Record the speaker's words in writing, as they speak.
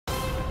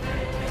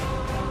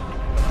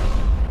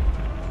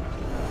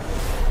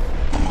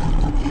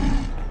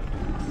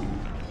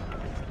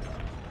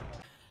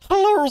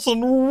Hellos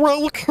and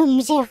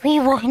welcomes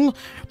everyone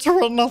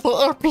to another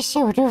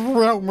episode of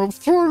Realm of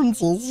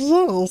Thrones.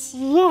 Yes,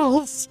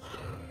 yes.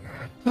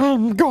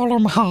 I'm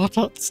Gollum Heart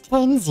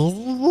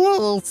Extensors,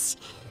 yes.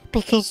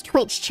 Because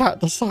Twitch chat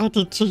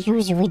decided to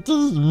use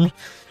Redeem.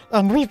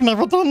 And we've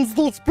never done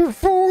this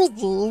before,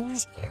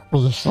 yes.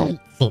 We hate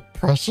it,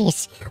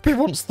 precious. We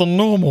want the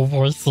normal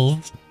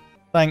voices.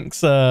 Thanks,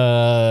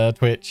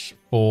 Twitch,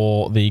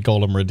 for the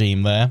Gollum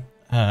Redeem there.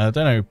 I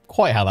don't know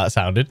quite how that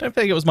sounded. Don't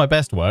think it was my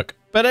best work.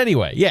 But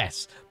anyway,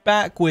 yes,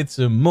 back with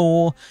some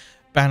more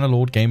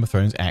Bannerlord Game of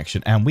Thrones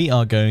action. And we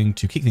are going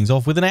to kick things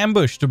off with an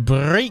ambush to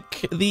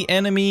break the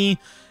enemy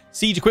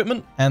siege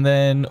equipment and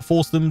then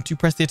force them to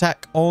press the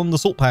attack on the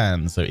salt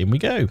pan. So in we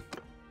go.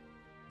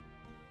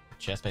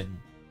 Chestpin.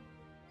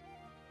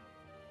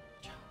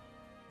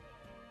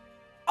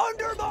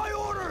 Under my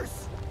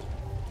orders!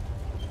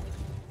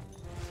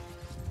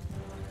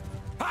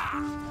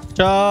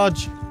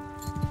 Charge!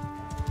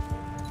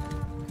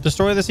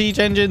 Destroy the siege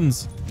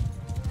engines!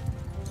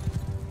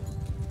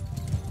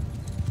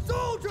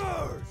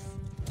 Soldiers!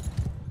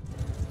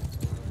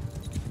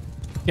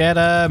 Get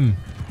them!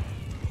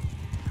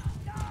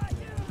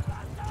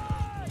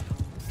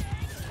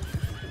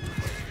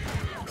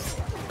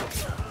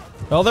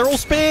 Oh, they're all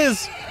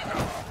spears!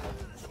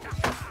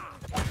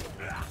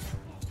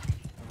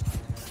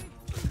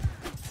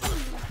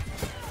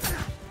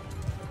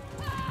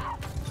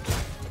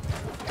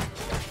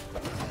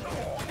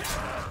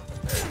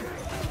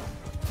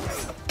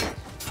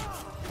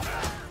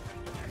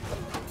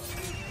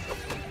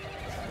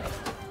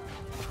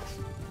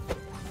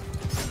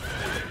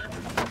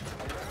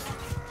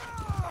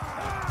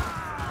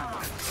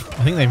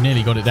 I think they've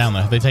nearly got it down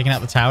there. Have they taken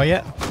out the tower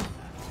yet?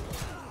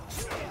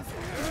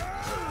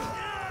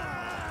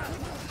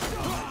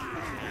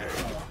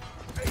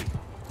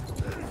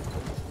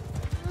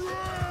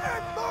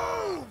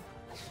 Move!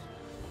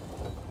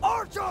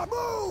 Archer,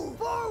 move!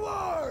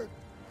 Forward!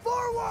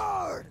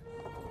 Forward!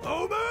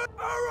 Bowman,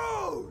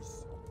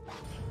 arrows!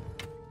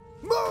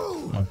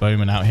 Move! My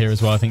bowman out here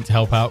as well, I think, to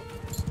help out.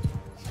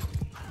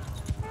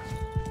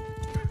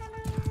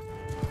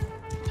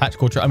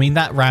 Tactical I mean,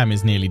 that ram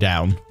is nearly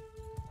down.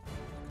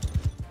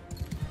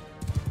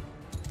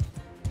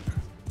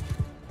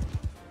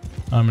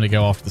 I'm going to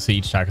go after the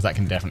siege tower because that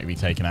can definitely be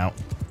taken out.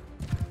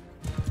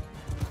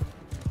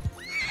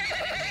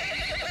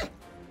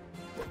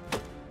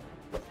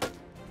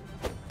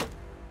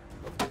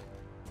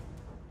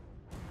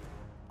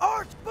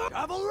 Arch,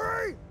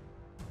 cavalry!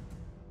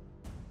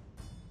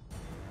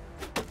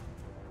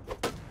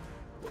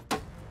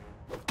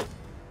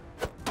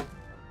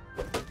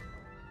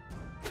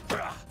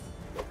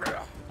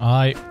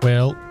 I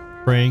will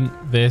bring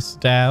this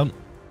down.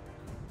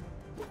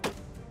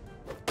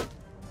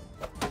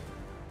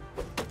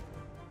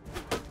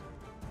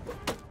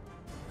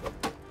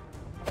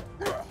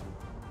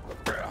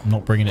 I'm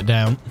not bringing it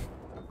down.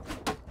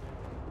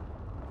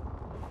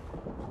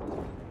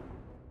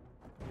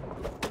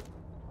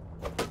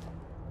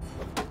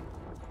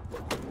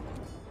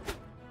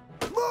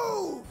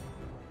 Move!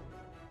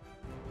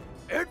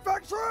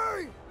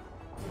 Infantry!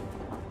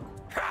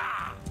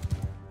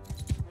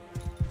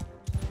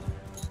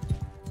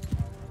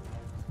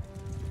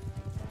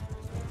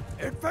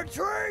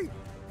 Infantry!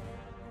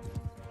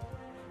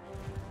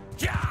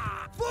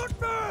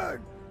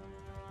 Footmen!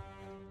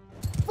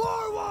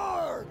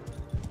 Forward!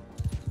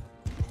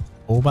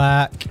 All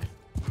back.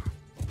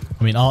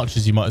 I mean,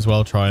 archers, you might as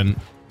well try and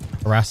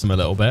harass them a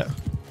little bit.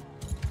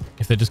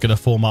 If they're just going to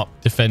form up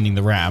defending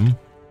the ram.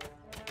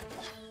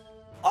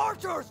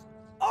 Archers!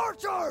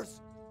 Archers!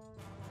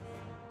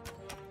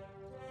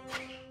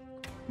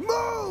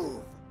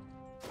 Move!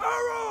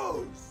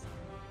 Arrows!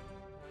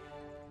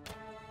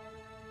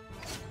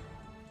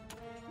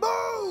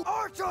 Move!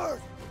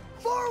 Archers!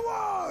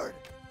 Forward!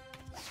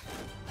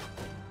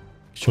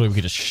 Surely we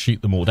could just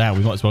shoot them all down.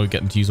 We might as well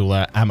get them to use all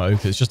their ammo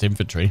because it's just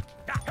infantry.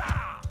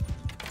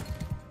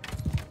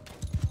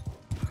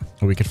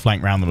 Or we could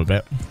flank round them a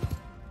bit.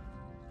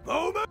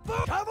 Bowman,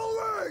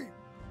 cavalry!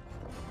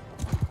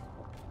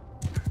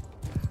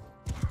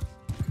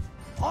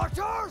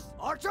 Archers!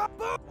 Archer!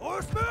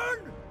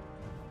 Horsemen!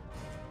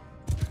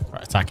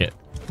 Right, attack it.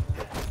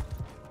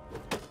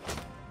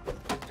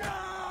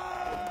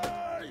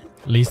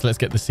 At least let's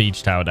get the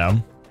siege tower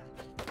down.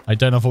 I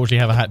don't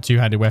unfortunately have a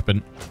two-handed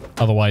weapon.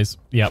 Otherwise,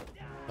 yep,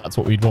 that's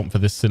what we'd want for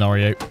this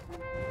scenario.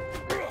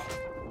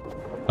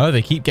 Oh,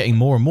 they keep getting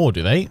more and more,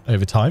 do they?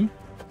 Over time?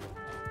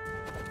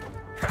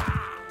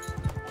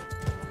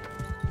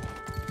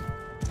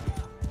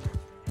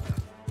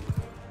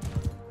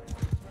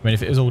 I mean,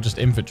 if it was all just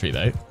infantry,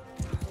 though.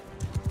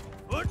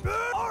 Footmen!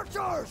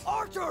 Archers!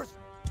 Archers!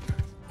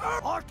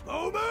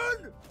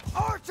 Bowmen!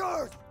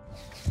 Archers!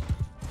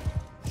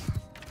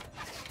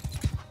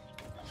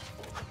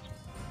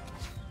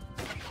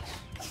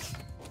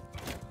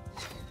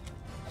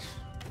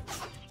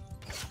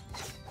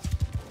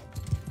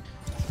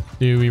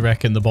 Do we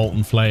reckon the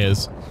Bolton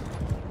Flayers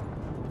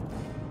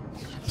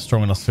are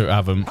strong enough to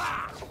have them?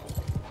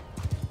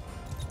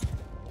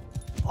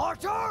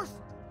 Archers!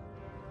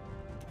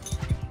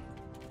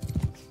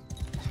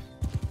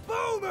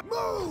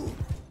 move!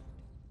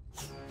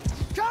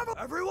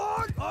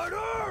 Everyone,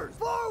 orders!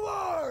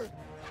 Forward!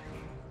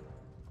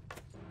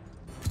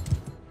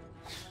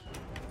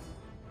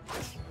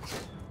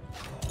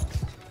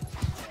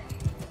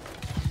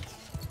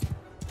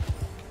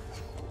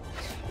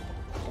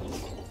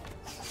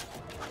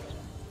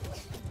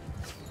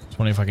 Just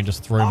wondering if I can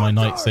just throw my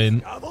knights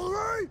in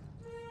Cavalry!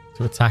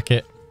 to attack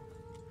it.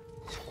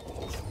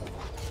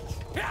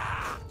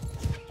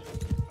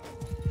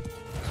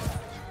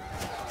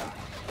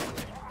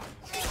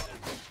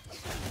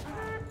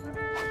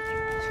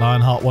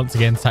 Lionheart once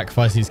again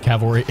sacrifices his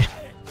cavalry.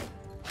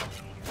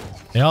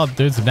 They are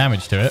doing some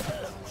damage to it.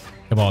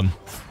 Come on.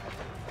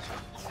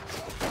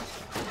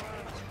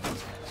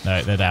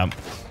 No, they're down.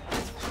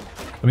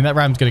 I mean, that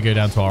ram's going to go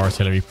down to our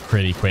artillery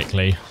pretty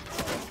quickly.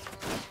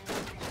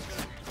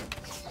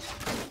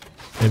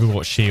 They've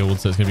got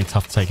shields, so it's going to be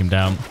tough to take him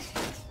down.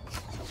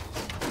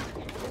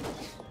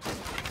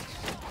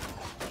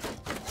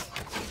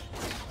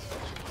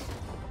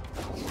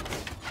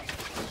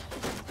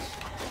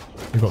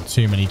 We've got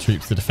too many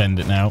troops to defend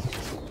it now.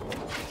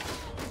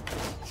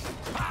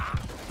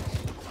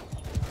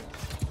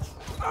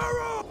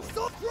 Arrow!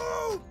 Stop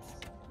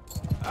troops!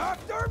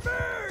 After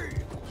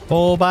me!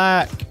 Fall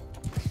back!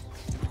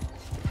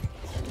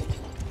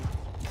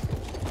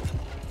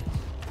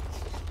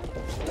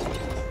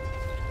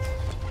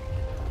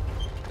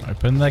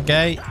 Open the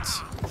gate.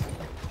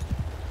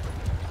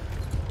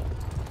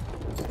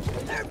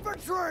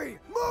 Infantry!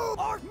 Move!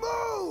 Arch, move!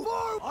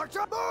 Forward!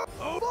 Archer, move!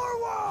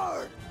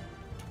 Forward!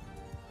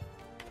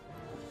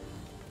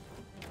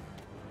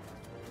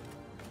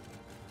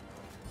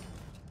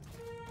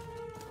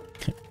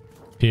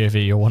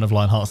 POV, you're one of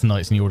Lionheart's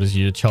knights and he orders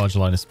you to charge a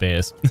line of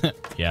spears.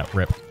 Yeah,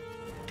 rip.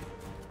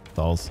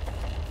 Dolls.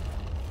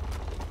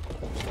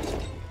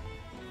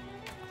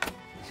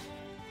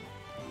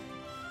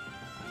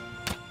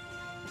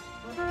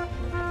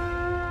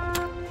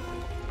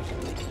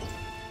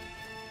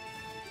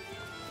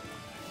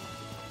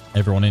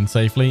 Everyone in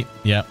safely?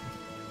 Yeah.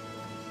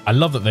 I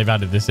love that they've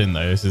added this in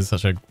though. This is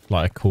such a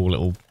a cool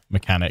little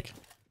mechanic.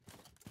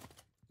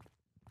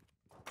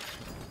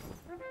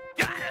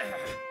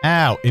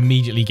 Ow!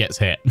 Immediately gets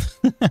hit.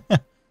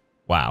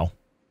 Wow.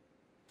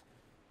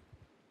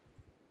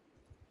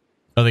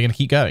 Are they going to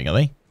keep going? Are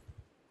they?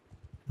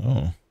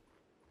 Oh.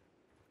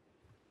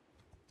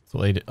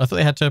 I thought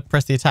they had to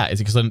press the attack.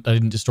 Is it because I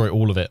didn't destroy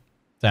all of it?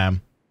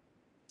 Damn.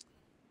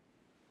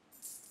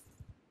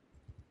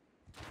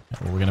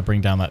 Well, we're going to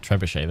bring down that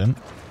trebuchet then.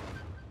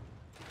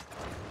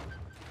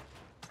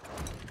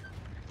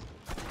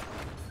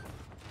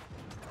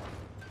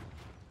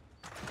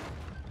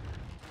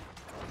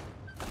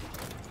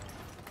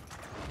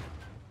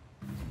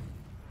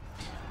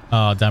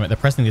 Oh, damn it. They're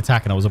pressing the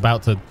attack and I was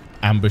about to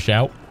ambush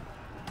out.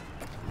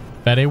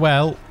 Very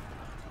well.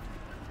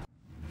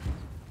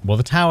 Well,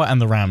 the tower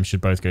and the ram should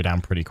both go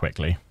down pretty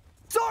quickly.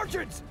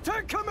 Sergeants,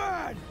 take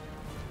command!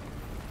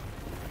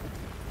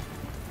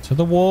 To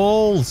the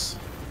walls.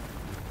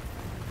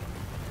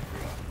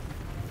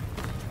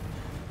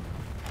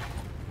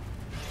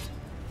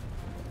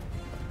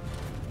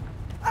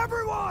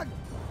 Everyone!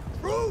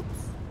 Troops!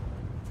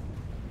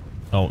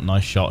 Oh,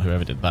 nice shot,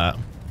 whoever did that.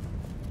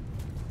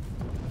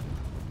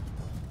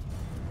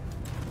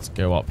 Let's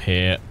go up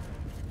here.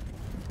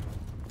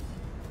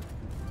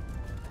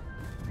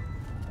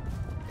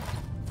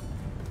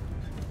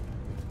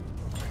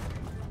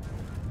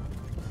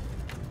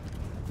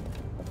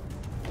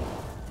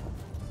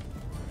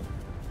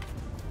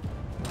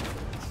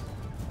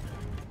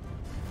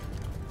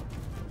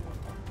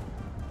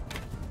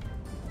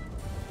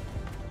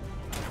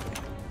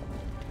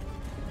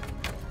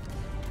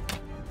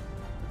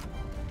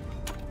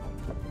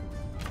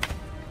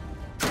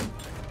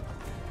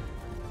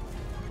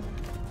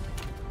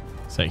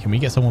 So can we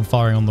get someone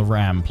firing on the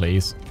ram,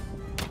 please?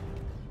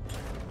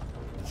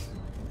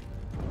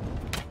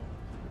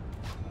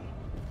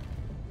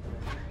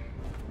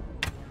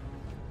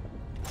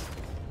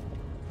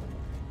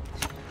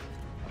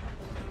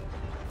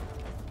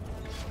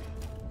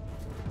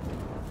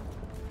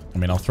 I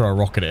mean, I'll throw a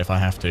rock at it if I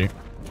have to.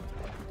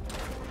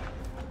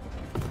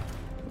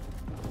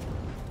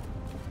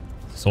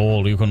 It's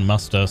all you can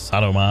muster,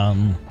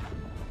 Saruman.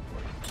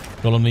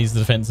 Gollum needs the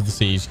defense of the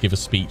siege. Give a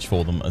speech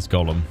for them as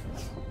Gollum.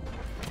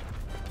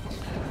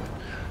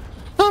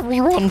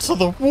 Everyone to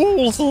the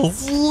walls,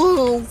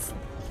 yes.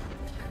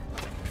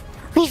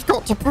 We've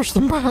got to push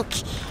them back.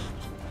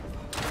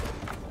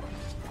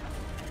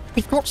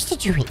 We've got to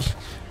do it.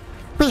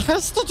 We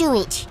have to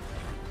do it.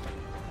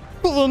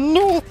 For the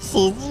North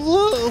says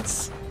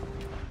yes.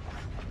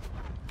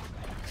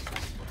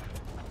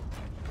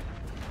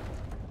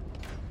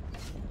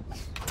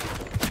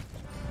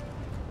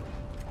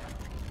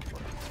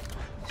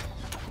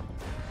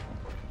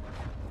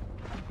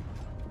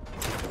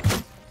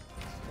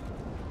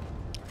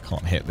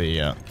 Can't hit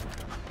the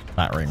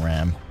battering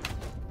ram.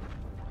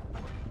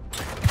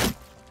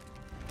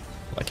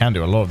 I can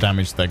do a lot of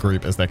damage to their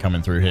group as they're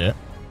coming through here.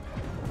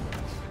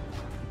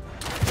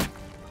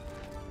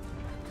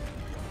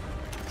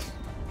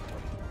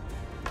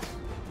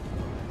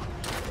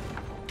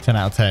 10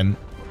 out of 10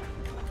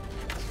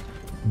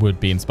 would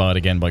be inspired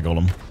again by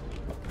Gollum.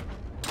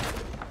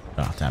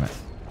 Ah, damn it.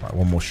 Right,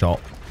 one more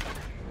shot.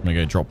 I'm going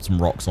to go drop some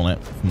rocks on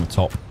it from the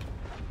top.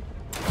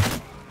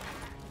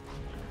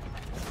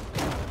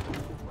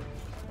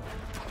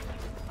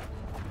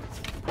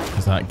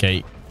 Because that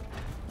gate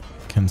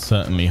can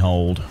certainly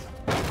hold.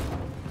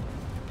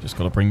 Just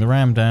got to bring the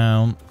ram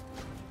down.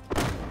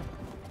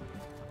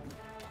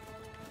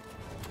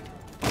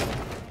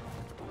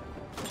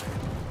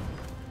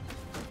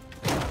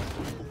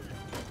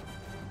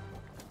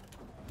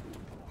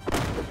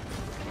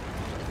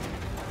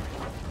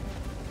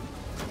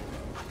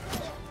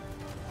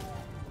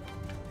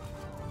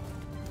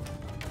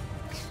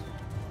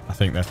 I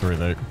think they're through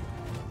though.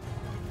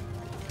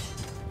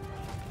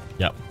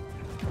 Yep.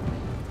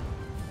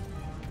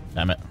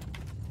 Damn it.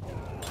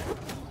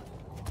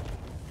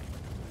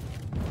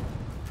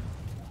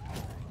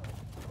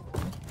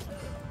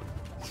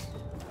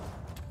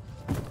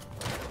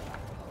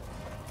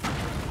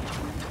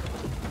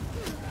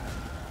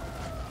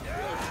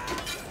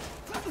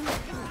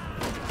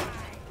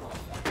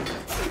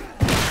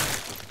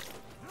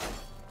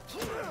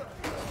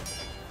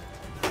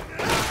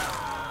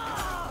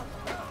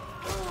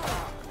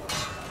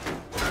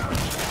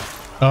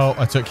 Oh,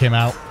 I took him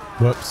out.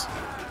 Whoops.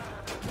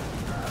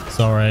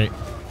 Sorry.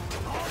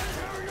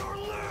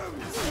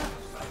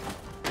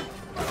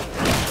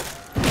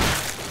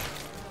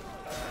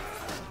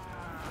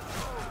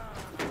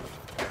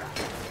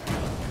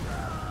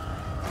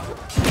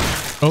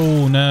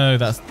 Oh no,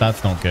 that's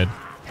not good.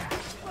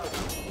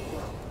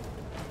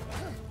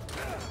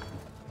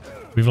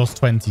 We've lost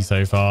 20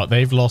 so far.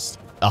 They've lost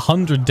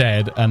 100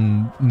 dead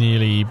and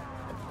nearly,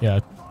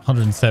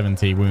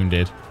 170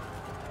 wounded.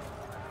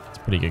 It's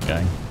pretty good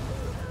going.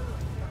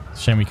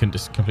 Shame we couldn't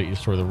just completely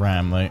destroy the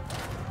ram though.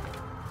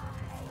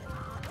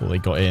 Before they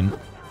got in.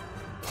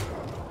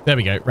 There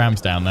we go. Ram's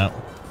down now.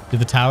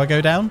 Did the tower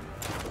go down?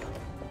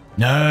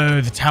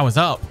 No, the tower's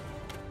up.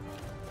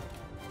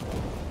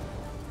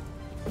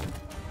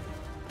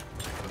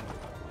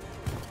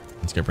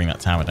 Let's go bring that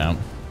tower down.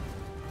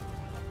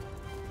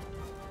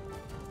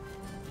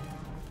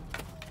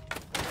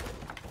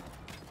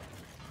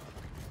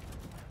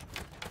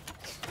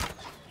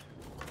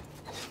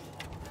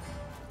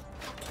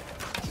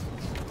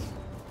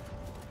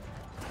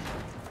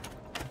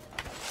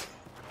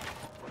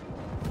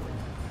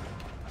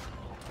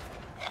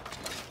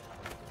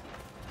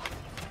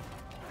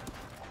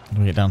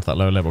 When we get down to that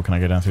lower level, can I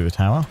go down through the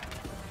tower?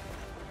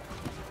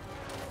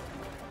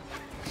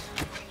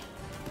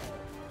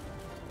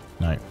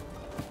 No.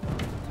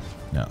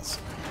 Nuts.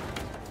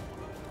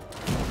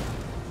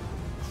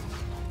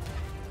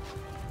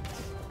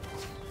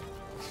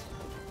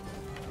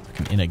 Like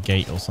an inner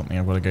gate or something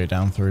I've got to go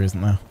down through,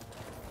 isn't there?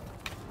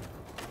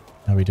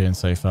 How are we doing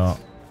so far?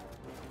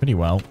 Pretty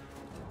well.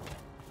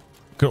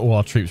 Got all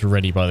our troops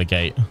ready by the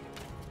gate.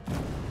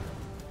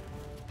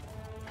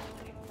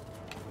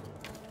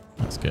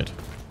 That's good.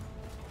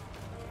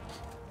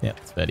 Yeah,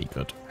 it's very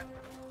good.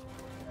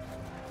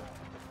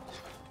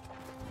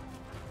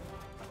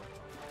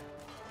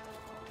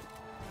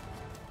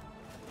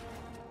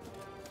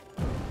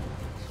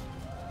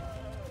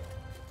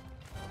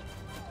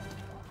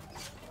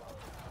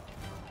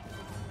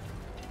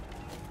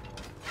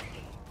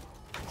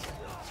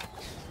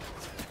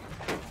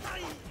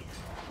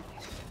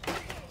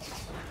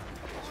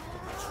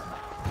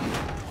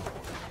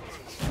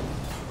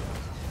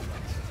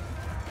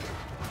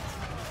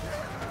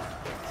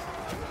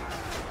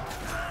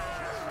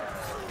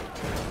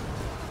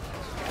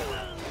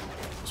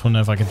 I want to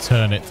know if I can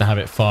turn it to have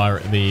it fire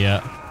at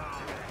the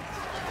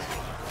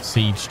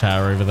siege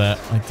tower over there.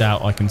 I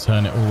doubt I can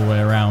turn it all the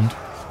way around.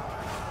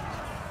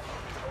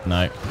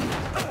 No.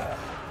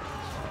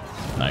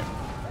 No.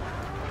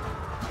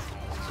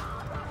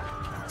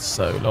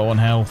 So low on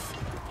health.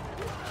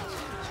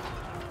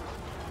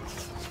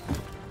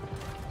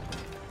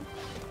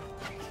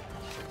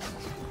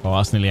 Oh,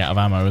 that's nearly out of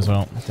ammo as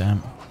well.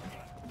 Damn.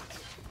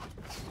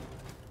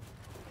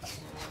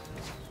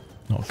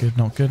 Not good,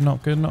 not good,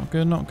 not good, not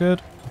good, not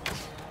good.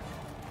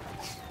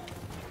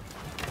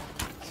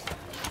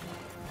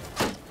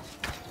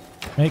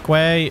 Make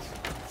way.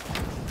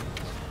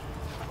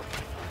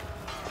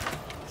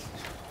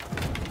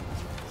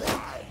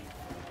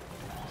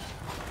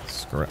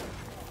 Screw it.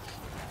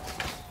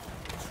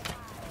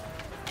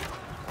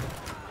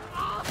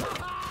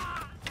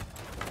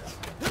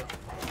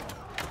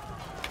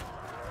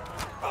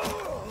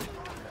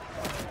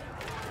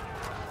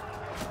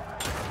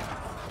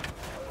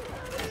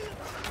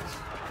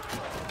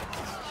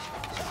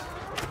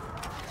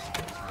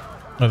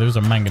 Oh, there was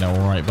a mangonel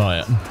right by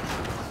it.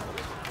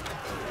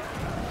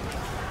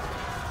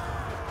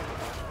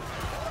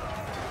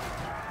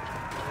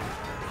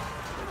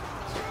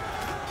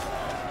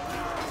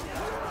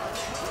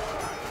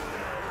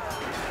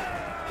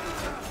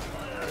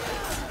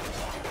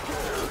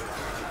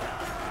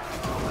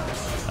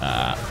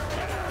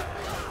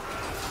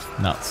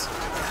 Nuts.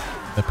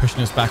 They're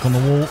pushing us back on the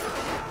wall.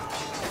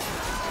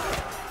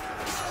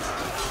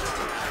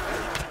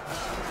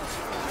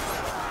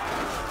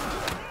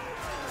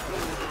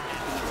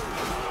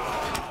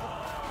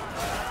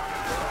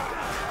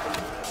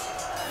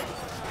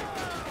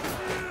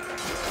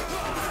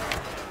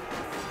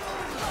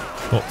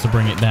 Got to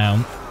bring it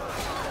down.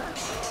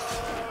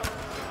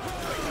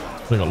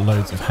 They've got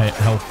loads of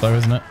health though,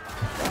 isn't it?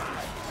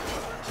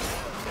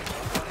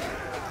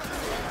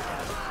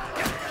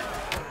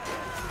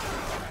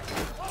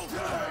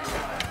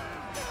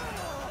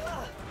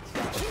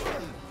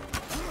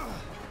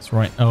 That's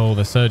right. Oh,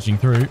 they're surging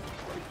through.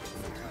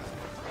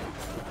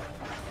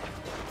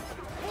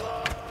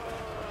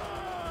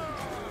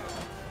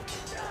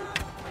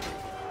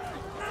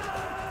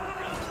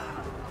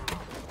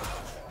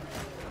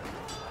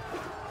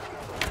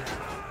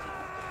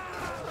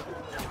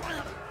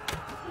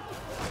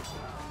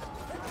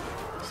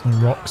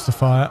 Some rocks to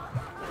fire.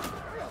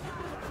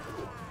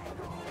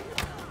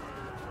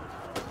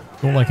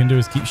 All I can do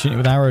is keep shooting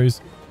with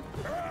arrows.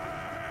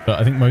 But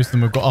I think most of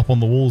them have got up on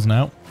the walls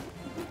now.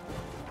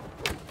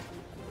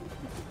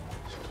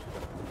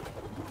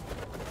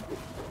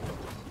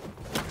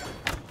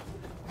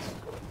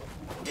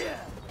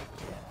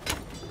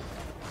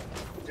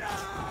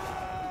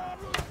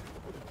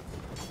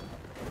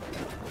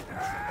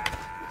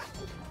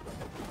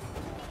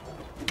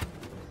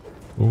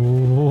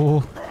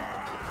 Oh.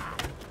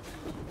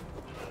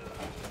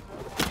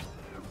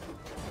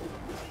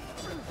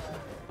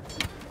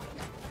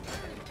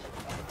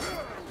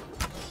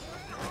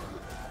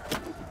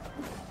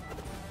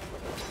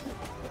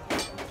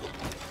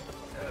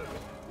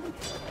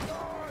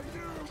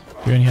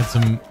 We only had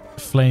some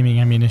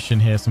flaming ammunition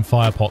here, some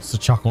fire pots to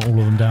chuck on all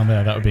of them down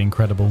there. That would be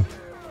incredible.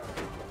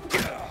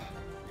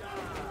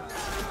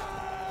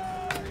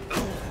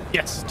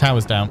 Yes,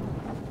 tower's down.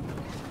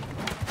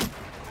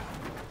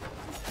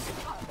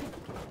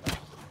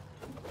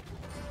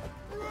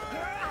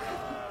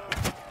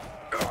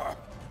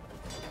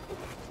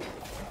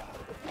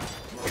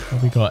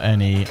 Have we got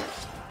any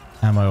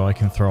ammo I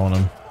can throw on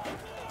them?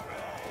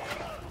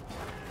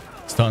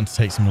 Starting to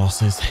take some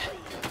losses.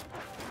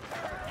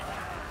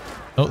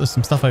 Oh, there's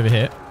some stuff over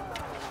here.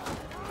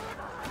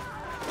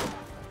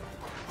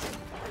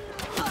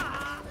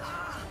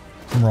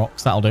 Some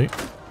rocks, that'll do.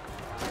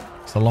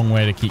 It's a long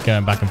way to keep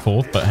going back and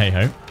forth, but hey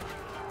ho.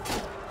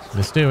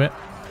 Let's do it.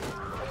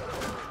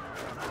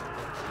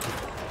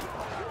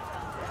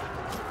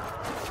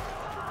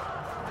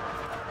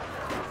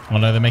 Oh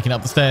no, they're making it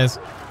up the stairs.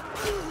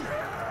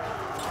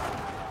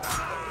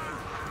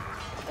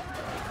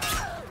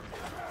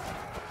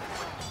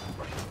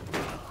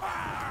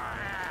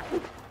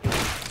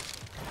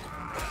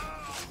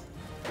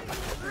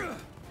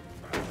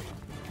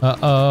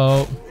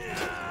 Uh-oh.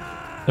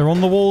 They're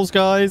on the walls,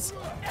 guys.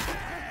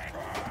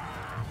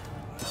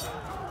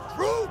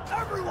 Through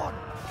everyone.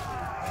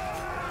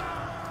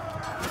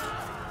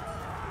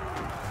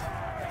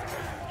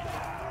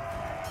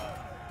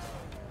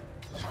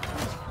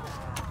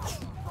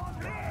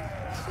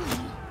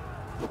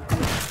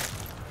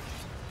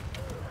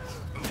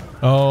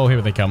 Oh,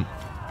 here they come.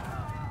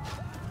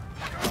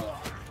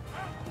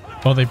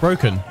 Oh, they've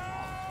broken.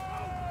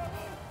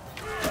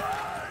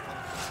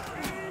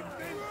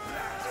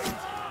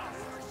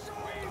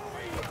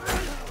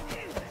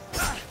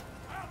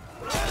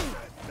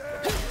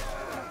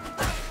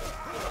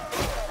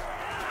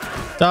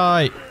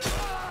 Die.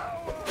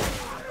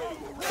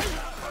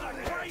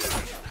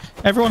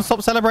 Everyone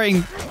stop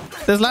celebrating.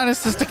 There's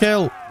Lannisters to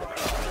kill.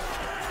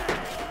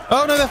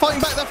 Oh no, they're fighting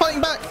back. They're fighting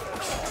back.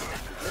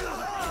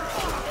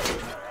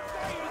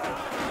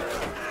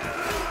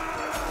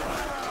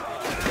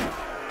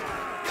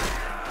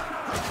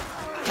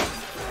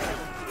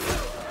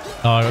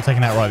 Oh, I got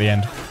taken out right at the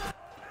end.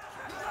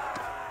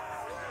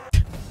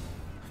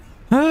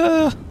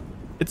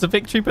 It's a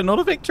victory, but not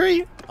a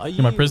victory.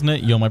 You're my prisoner.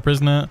 You're my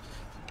prisoner.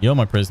 You're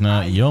my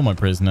prisoner. You're my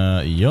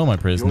prisoner. You're my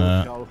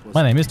prisoner.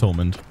 My name is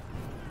Tormund.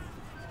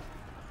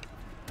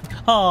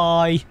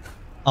 Hi,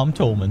 I'm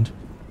Tormund.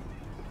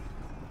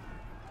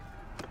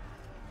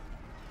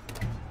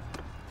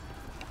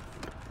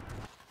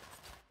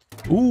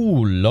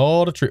 Ooh,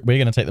 lot of troops. We're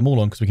going to take them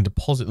all on because we can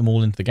deposit them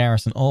all into the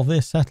garrison of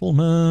this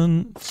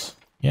settlement.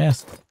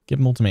 Yes, give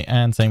them all to me.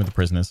 And same with the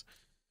prisoners.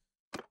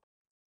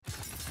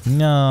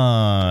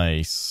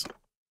 Nice.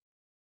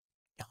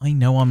 I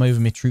know I'm over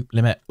my troop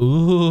limit.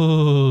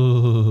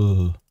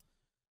 Ooh.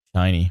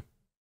 Shiny.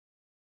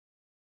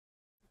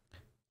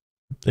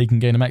 They can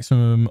gain a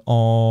maximum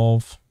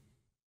of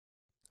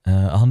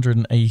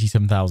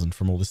 187,000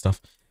 from all this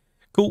stuff.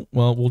 Cool.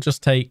 Well, we'll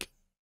just take...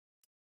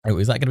 Oh,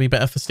 is that going to be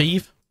better for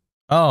Steve?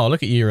 Oh,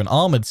 look at you. You're an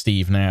armored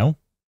Steve now.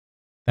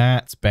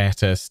 That's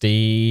better,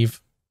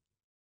 Steve.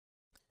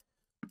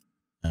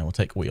 And we'll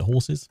take all your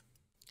horses.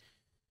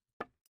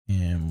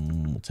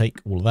 And we'll take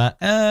all of that.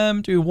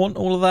 Do we want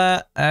all of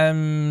that?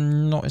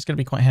 Not. It's going to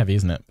be quite heavy,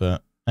 isn't it?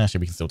 But actually,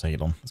 we can still take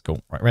it on. That's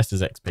cool. Right, rest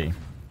is XP.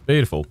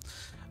 Beautiful.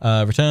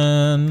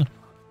 Return.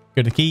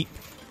 Go to the keep.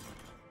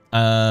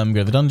 Go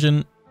to the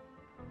dungeon.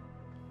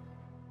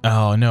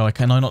 Oh no,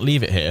 can I not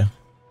leave it here?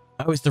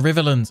 Oh, it's the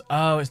Riverlands.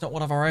 Oh, it's not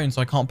one of our own,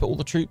 so I can't put all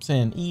the troops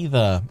in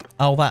either.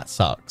 Oh, that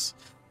sucks.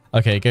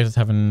 Okay, go to the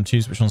tavern,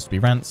 choose which ones to be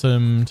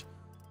ransomed,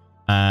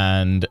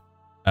 and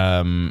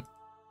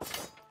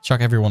chuck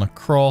everyone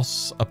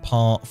across,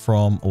 apart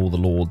from all the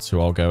lords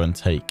who I'll go and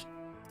take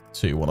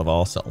to one of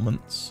our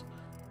settlements.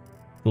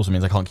 It also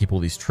means I can't keep all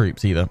these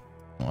troops either.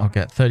 I'll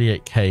get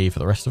 38k for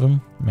the rest of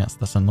them. I mean,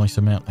 that's a nice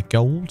amount of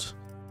gold.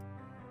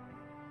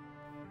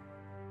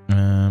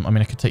 I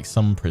mean, I could take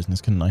some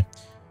prisoners, couldn't I?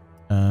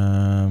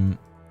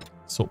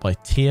 Sort by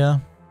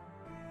tier.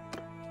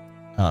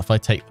 If I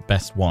take the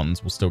best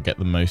ones, we'll still get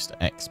the most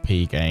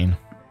XP gain.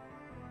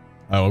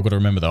 Oh, I've got to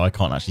remember, though, I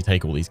can't actually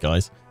take all these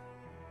guys.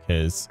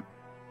 Because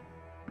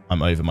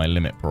I'm over my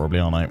limit, probably,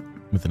 aren't I?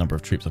 With the number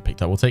of troops I've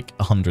picked up. We'll take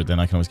 100,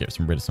 then I can always get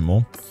rid of some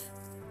more.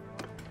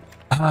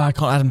 I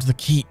can't add them to the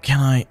keep, can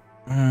I?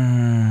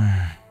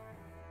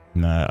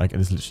 No,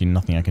 there's literally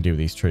nothing I can do with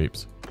these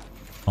troops.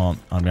 I'm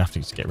going to have to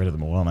just get rid of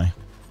them all, aren't I?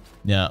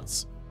 Yeah.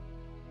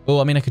 Oh,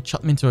 I mean, I could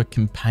chuck them into a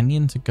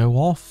companion to go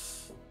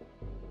off.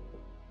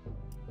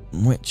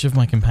 Which of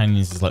my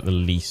companions is like the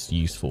least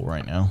useful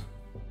right now?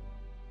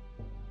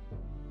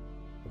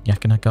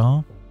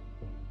 Yakanagar?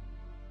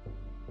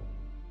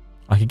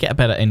 I could get a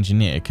better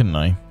engineer, couldn't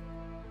I?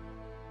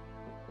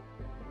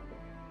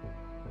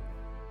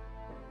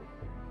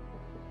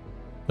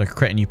 So I could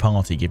create a new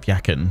party, give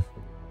Yakin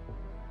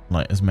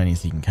like as many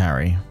as he can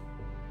carry.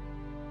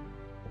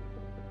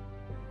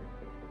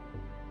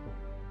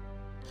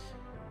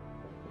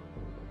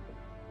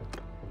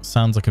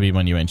 Sounds like I could be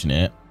my new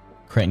engineer.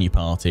 Create a new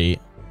party.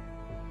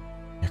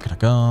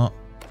 Yakanagar.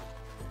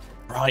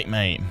 Right,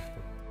 mate.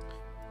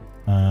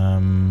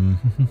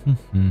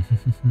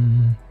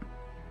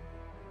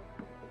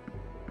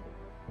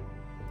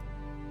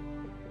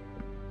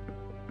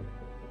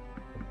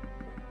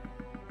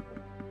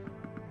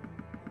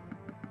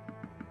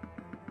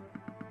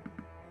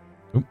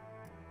 Oop.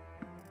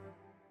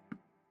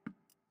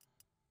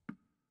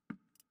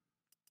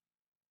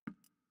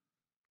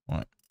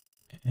 Right.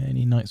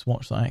 Any Night's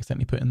Watch that I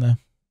accidentally put in there?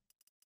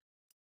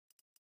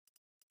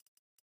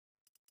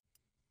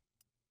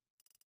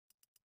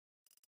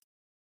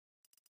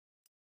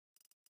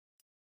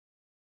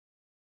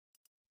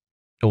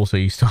 Also,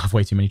 you still have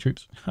way too many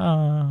troops.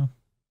 I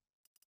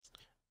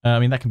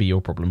mean, that can be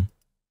your problem.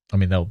 I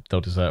mean, they'll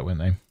desert, won't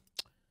they?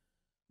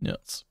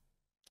 Yes.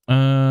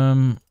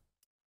 You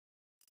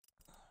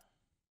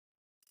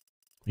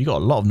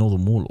got a lot of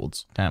Northern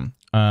Warlords. Damn.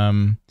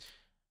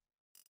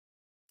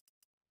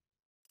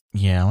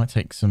 Yeah, I might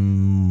take some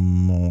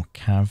more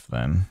cav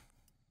then.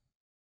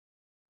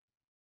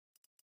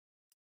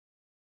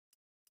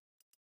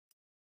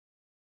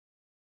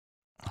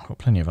 I've got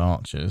plenty of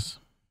archers.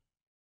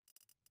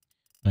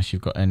 Unless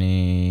you've got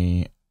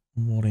any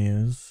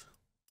warriors.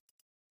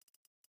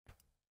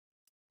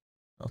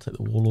 I'll take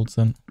the warlords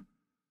then.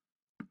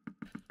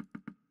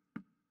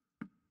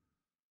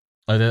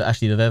 Oh,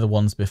 they're the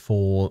ones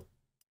before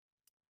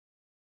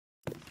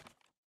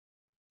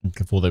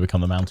they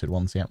become the mounted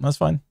ones. Yeah, that's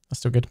fine. That's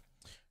still good.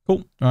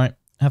 Cool. All right.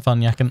 Have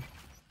fun, Yakin.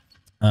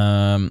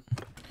 I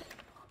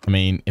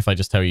mean, if I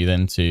just tell you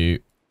then to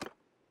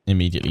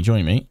immediately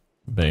join me.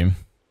 Boom.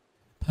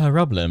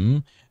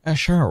 Problem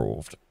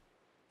solved.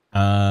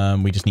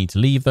 We just need to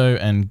leave though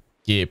and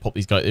pop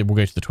these guys. We'll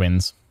go to the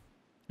twins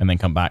and then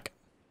come back.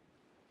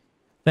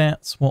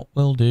 That's what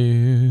we'll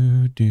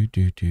do.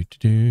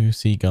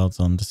 Sea guards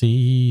under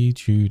siege.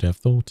 Should have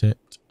thought it.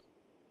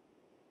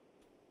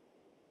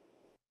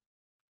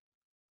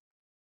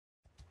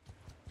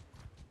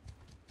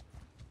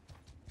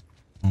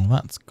 Well,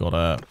 that's got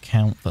to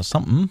count for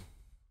something.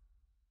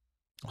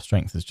 Our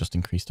strength has just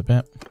increased a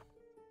bit.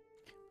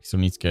 We still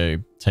need to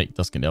go take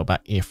Duskendale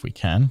back if we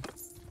can.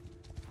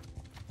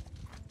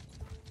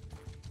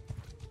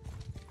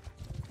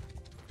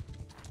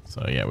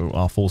 So yeah,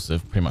 our forces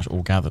have pretty much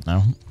all gathered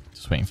now.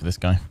 Just waiting for this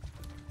guy.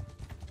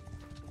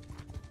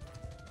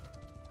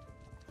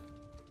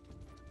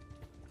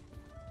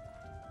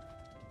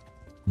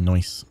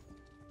 Nice.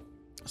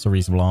 That's a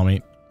reasonable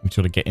army. We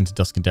sort of get into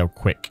Duskendale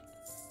quick.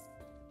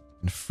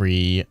 And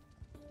free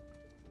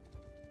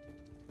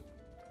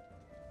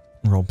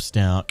Robb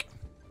Stark.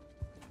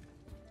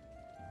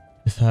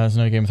 This has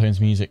no Game of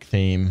Thrones music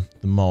theme,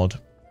 the mod.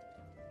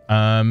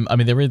 I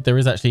mean, there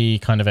is actually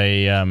kind of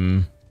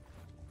a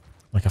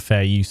like a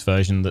fair use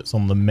version that's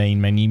on the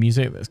main menu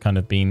music that's kind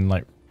of been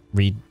like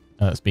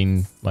it's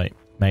been like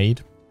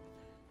made.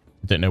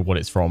 I don't know what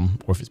it's from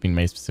or if it's been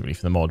made specifically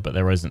for the mod, but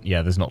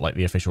there's not like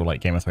the official like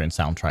Game of Thrones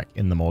soundtrack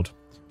in the mod.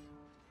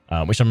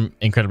 Which I'm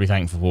incredibly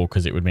thankful for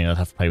because it would mean I'd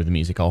have to play with the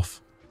music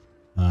off.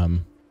 Because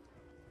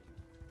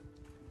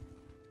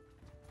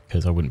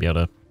I wouldn't be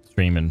able to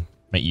stream and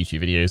make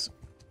YouTube videos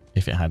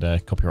if it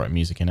had copyright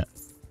music in it.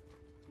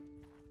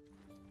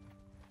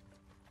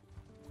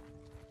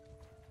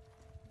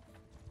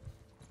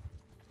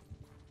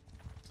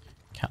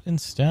 Captain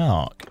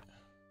Stark.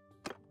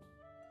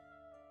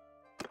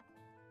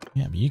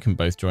 Yeah, but you can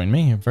both join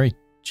me. You're very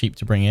cheap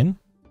to bring in.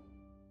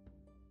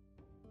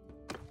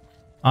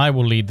 I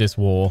will lead this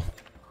war.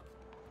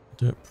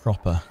 Do it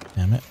proper,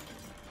 damn it.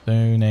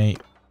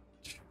 Donate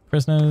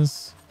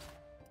prisoners.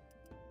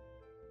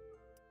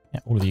 Yeah,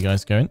 all of you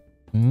guys go in.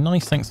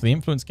 Nice, thanks for the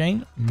influence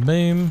gain.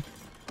 Boom.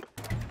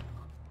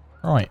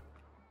 Right.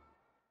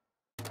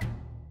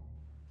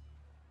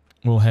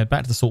 We'll head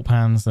back to the salt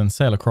pans, then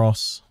sail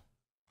across.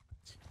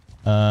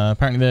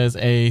 Apparently there's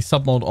a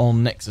submod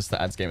on Nexus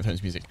that adds Game of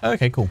Thrones music.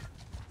 Okay, cool.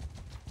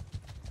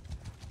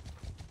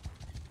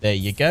 There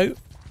you go.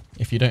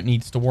 If you don't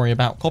need to worry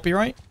about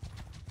copyright,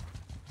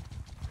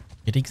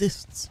 it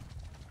exists.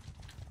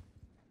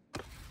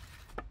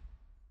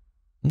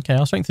 Okay,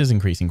 our strength is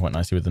increasing quite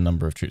nicely with the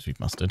number of troops we've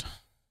mustered.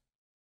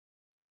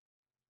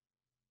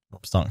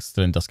 Robb Stark's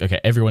still in Dusk.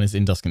 Okay, everyone is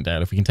in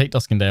Duskendale. If we can take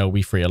Duskendale,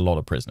 we free a lot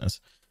of prisoners.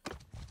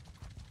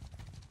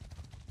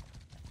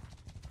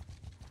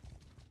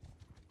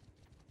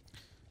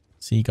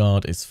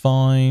 Seaguard is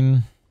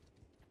fine.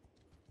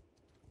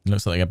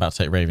 Looks like they're about to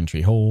take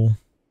Raventree Hall.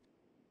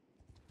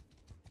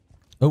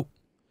 Oh,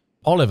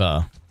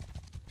 Oliver.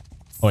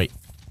 Oi,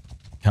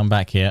 come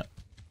back here.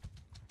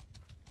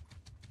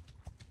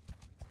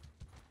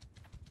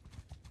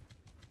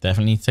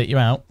 Definitely need to take you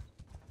out.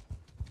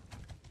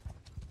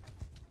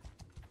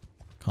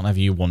 Can't have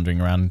you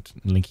wandering around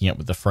linking up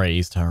with the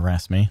Freys to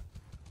harass me.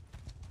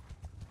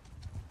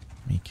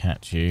 Let me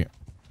catch you.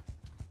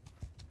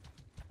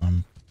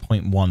 I'm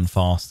 0.1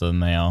 faster than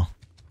they are.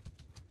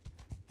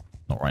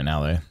 Not right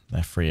now though.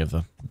 They're free of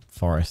the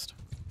forest.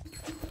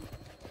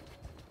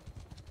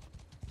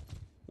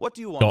 What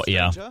do you want, Got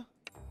ya. stranger?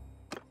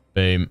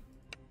 Boom.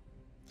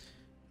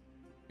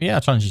 Yeah,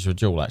 I'll challenge you to a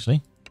duel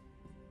actually.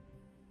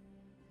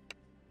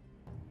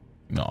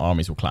 No,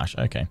 armies will clash.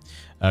 Okay.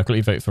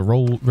 Quickly vote for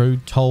road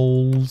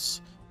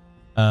tolls.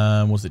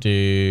 What does it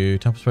do?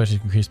 Town prosperity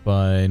is increased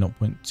by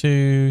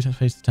 0.2. Tax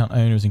paid to the town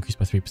owner is increased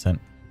by 3%.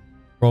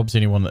 Robb's the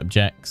only one that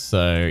objects,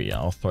 so yeah,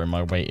 I'll throw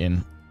my weight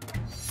in.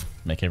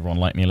 Make everyone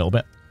like me a little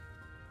bit.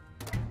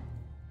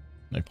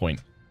 No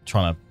point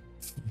trying to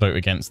vote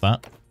against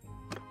that.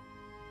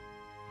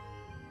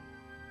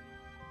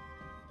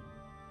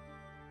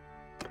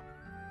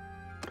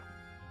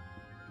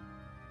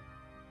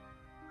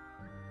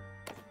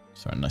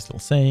 Sorry, nice little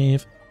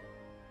save.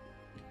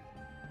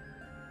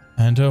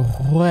 And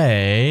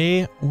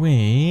away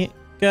we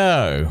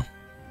go.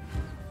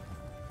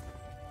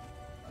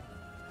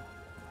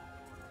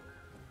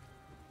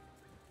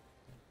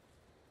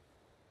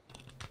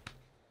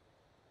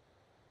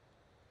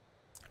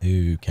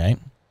 Okay. I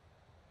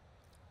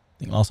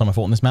think last time I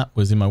fought on this map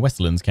was in my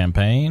Westerlands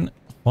campaign,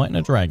 fighting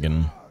a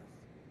dragon.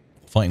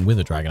 Fighting with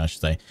a dragon, I should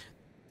say.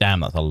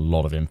 Damn, that's a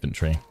lot of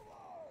infantry.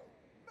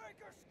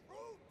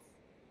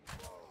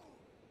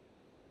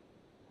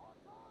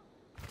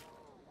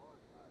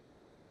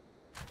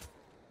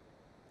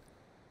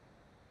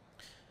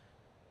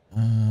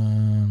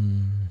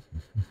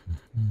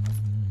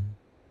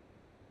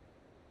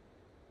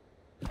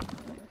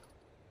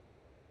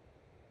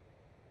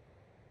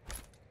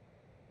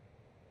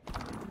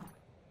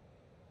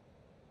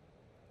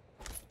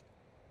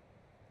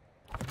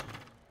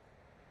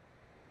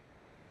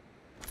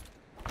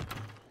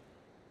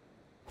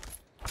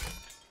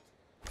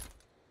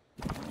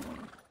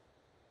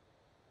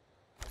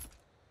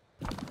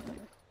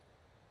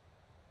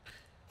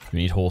 We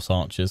need horse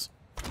archers.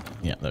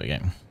 Yeah, there we go.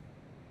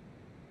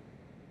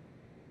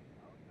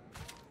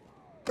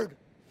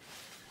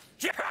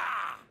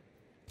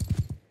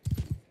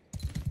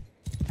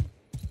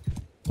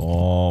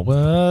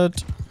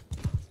 Forward.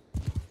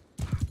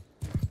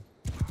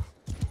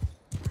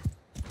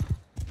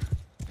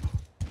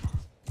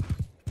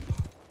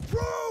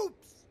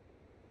 Troops!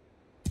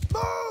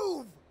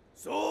 Move!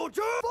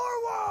 Soldier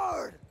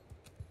forward!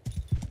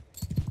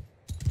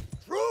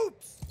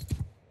 Troops!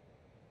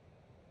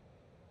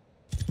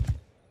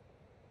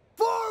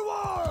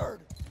 Forward!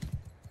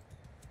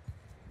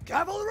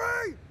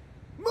 Cavalry!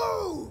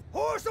 Move!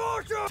 Horse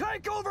archer!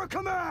 Take over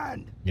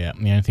command! Yeah,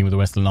 the only thing with the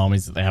Western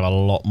armies is that they have a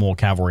lot more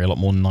cavalry, a lot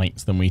more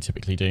knights than we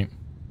typically do.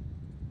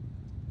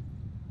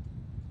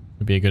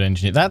 Would be a good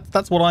engineer.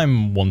 That's what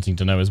I'm wanting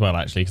to know as well,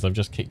 actually, because I've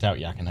just kicked out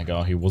Yak and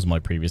Hagar, who was my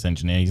previous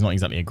engineer. He's not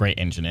exactly a great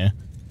engineer.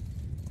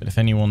 But if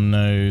anyone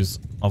knows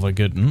of a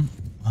good one,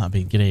 that'd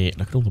be great.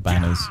 Look at all the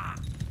banners.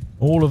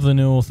 All of the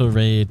North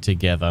arrayed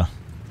together.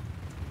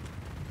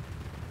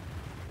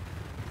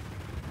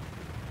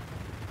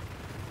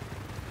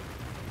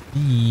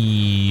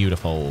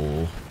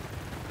 Beautiful.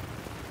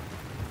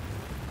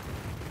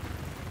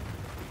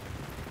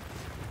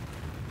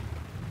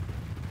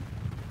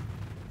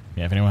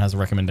 Yeah, if anyone has a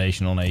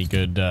recommendation on a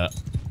good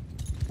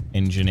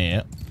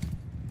engineer,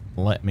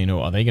 let me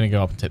know. Are they going to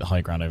go up and take the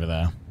high ground over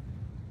there?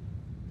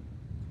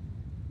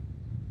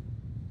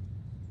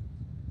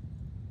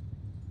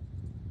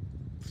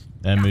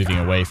 They're moving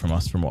away from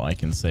us from what I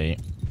can see.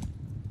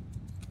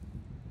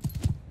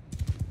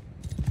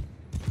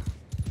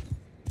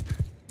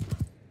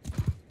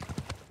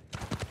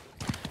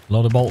 A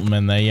lot of Bolton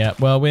men there, yeah.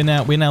 Well, we're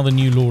now the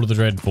new Lord of the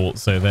Dreadfort,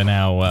 so they're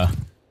now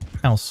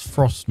House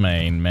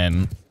Frostmane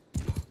men.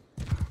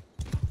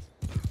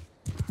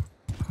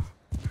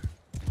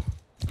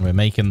 We're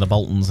making the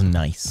Boltons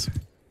nice.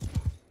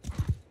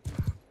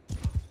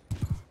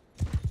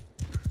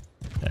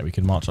 Yeah, we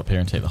can march up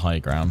here and take the high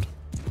ground.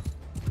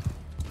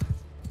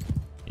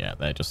 Yeah,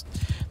 they're just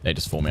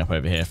forming up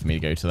over here for me to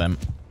go to them.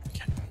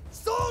 Okay.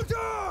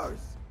 Soldiers!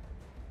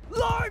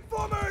 Line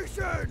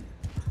formation!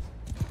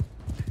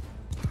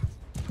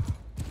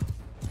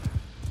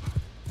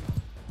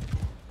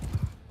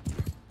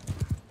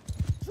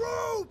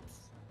 Troops!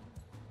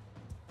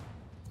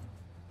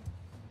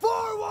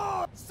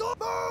 Forward! So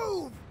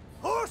move!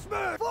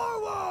 Horsemen,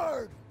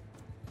 forward!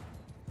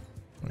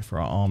 Wait for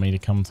our army to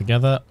come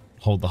together.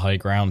 Hold the high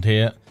ground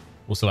here.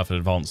 We'll still have to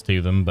advance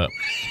to them, but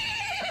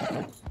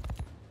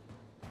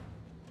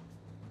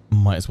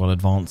might as well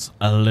advance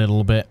a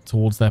little bit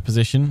towards their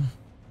position.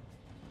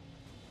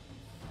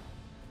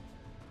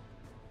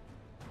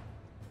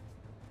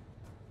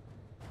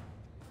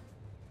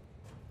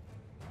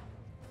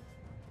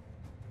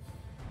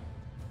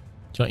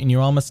 Do you like in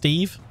your armor,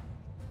 Steve?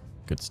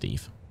 Good,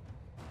 Steve.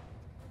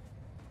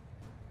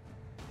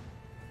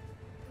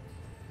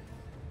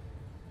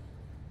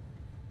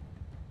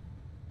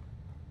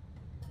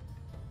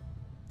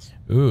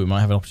 Ooh, might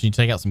have an opportunity to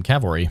take out some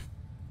cavalry.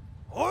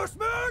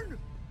 Horsemen!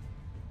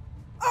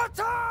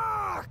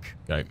 Attack!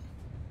 Go.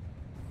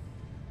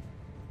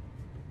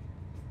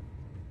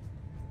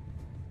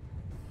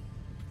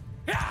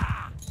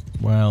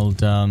 Well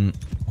done,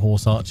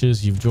 horse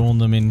archers. You've drawn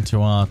them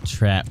into our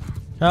trap.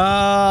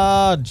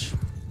 Charge!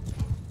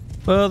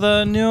 For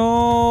the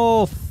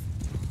north!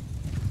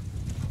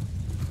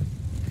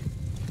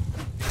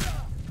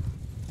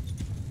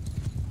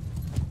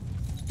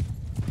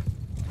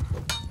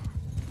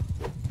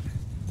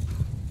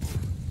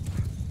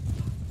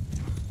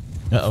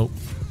 Uh-oh.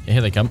 Yeah,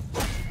 here they come.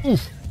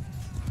 Oof.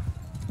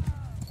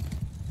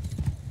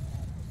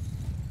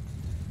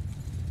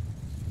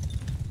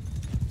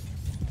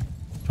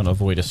 Trying to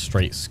avoid a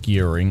straight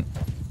skewering.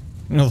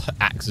 The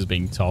axe is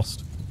being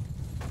tossed.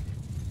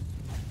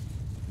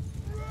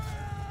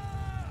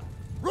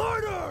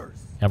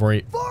 Riders!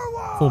 Cavalry,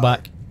 Forward! fall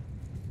back.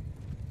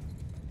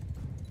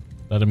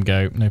 Let them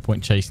go. No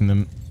point chasing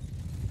them.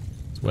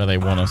 It's where they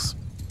want us.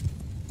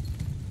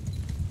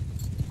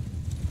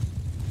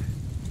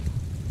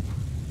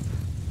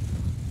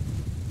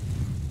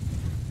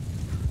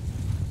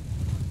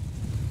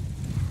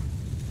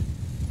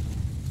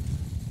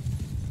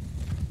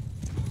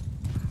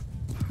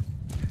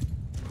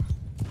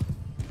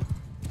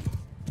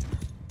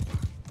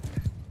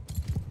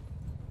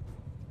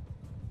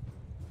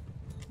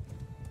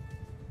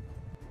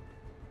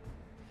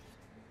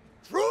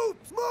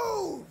 Troops,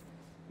 move!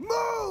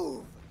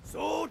 Move!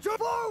 Soldier,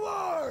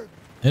 forward!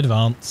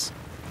 Advance.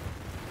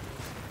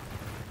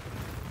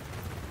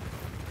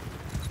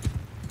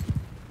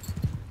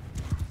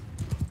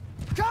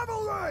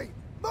 Cavalry,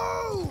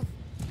 move!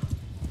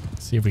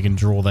 See if we can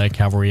draw their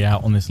cavalry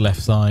out on this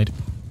left side.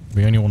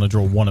 We only want to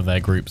draw one of their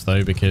groups,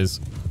 though,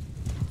 because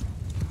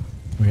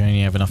we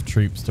only have enough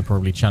troops to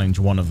probably challenge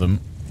one of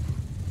them.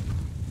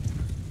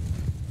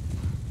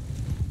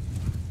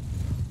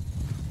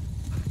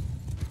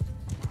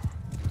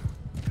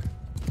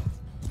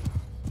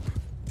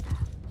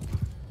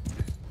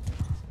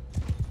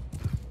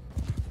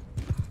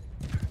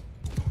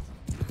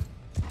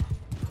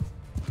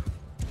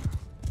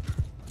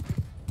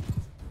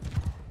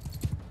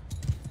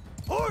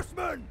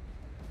 Horsemen,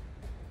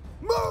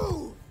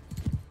 move!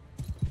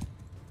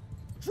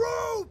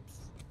 Troops,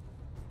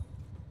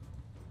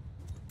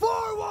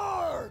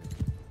 forward!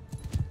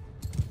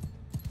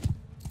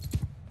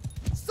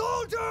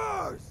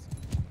 Soldiers,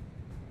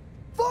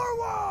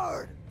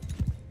 forward!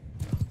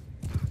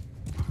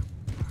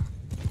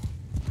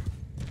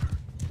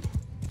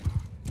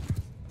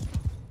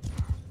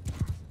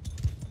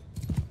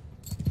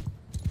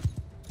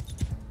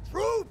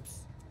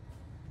 Troops,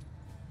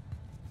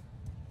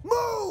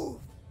 move!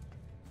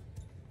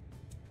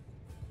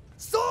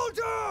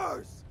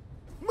 Soldiers,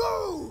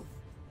 move!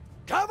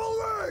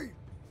 Cavalry,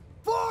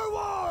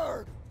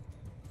 forward!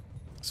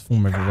 Let's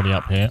form everybody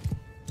up here.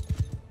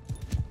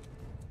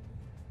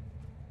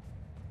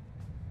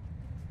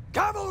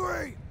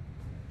 Cavalry,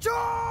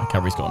 charge! The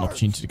cavalry's got an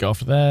opportunity to go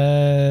after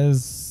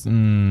theirs.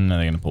 No,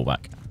 they're going to pull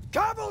back.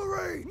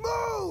 Cavalry,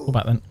 move! Pull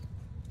back then.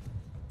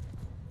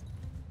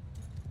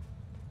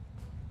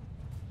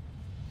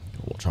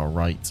 Watch our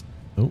right.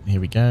 Oh, here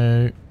we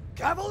go.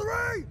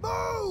 Cavalry,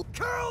 move!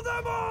 Kill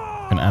them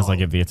all! And as I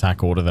give the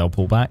attack order, they'll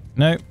pull back.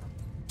 No.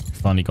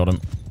 Finally got him.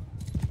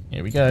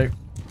 Here we go.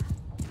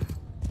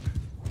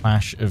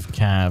 Clash of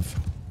Cav.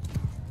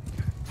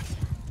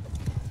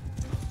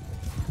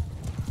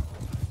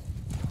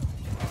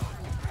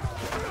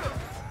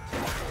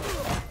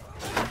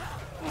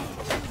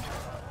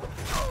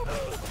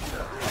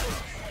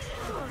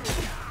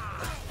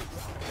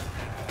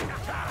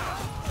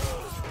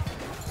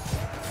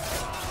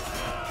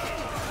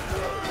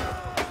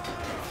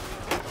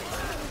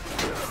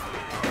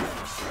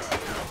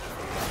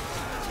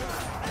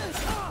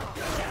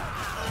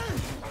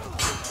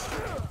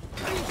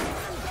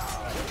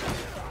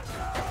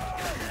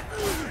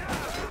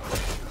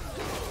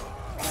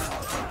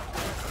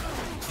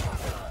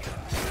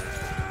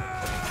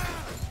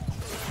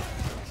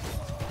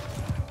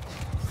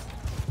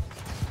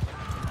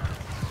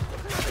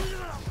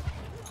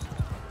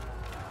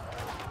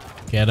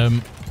 Get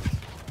him.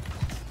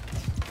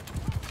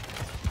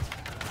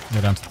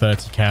 We're down to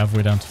 30 cav.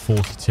 We're down to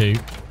 42.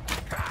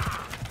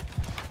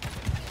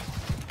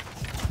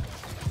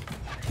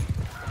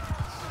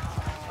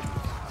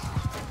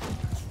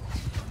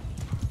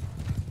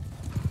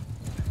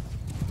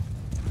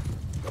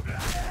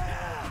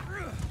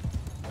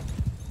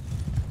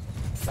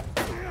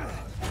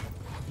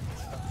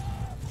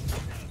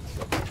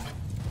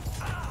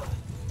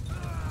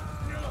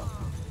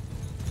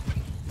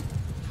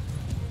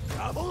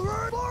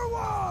 Cavalry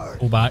forward!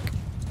 Pull back.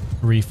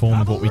 Reform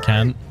with what we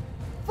can.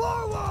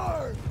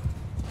 Forward!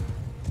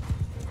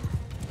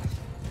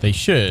 They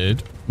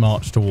should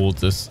march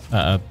towards us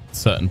at a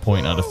certain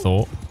point, I'd have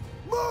thought.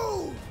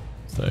 Move!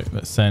 So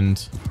let's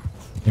send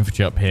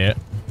infantry up here.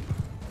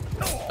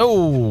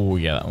 Oh,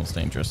 yeah, that one's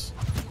dangerous.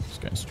 Just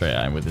going straight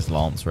at him with his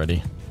lance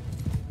ready.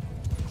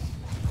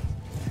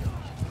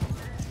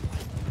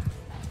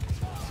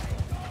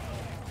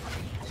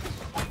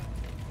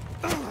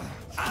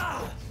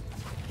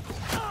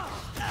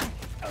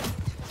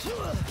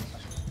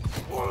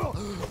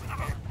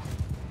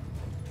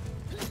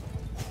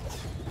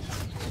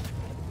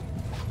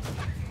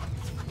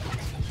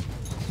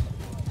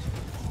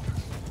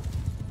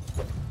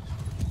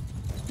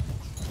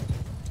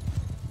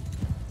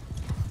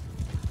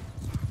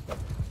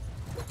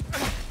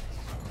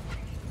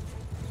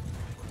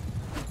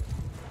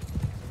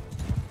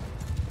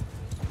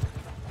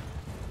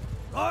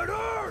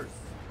 Riders!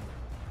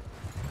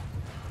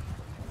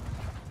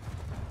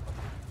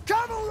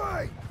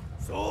 Cavalry!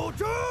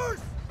 Soldiers!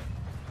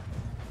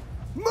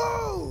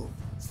 Move!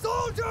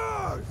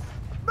 Soldiers!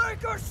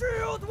 Make a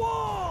shield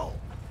wall!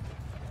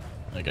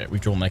 Okay,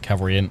 we've drawn their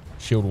cavalry in.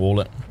 Shield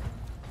wall it.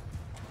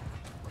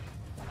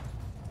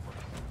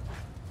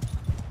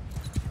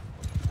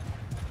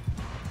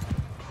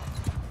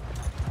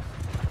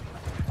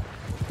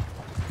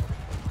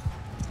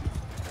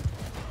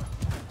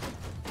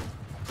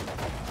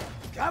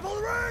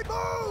 Cavalry,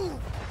 move!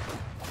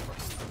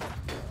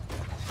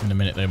 In a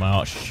minute, though, my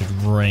archers should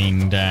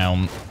rain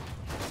down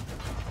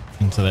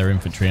into their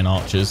infantry and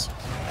archers.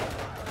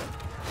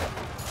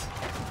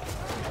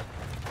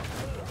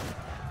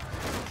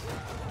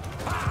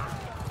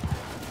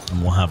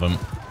 And we'll have them.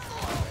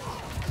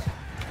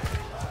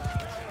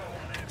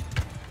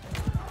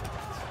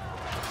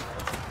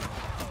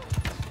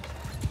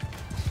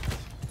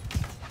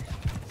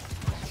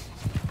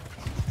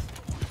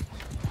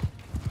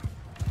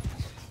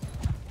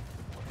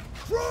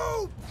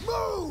 Troops,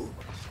 move!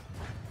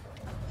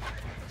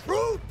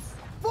 Troops,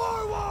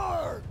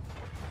 forward!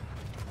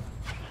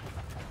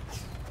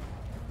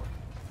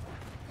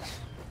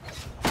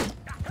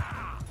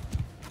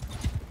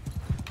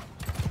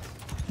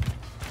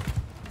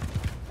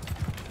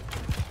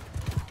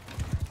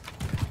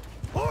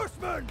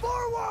 Horsemen,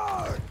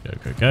 forward! Go,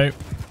 go, go.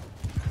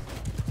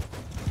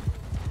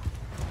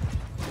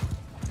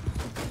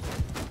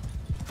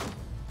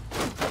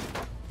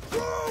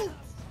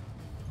 Troops!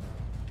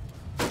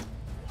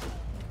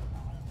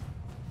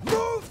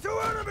 Move to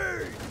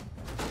enemy!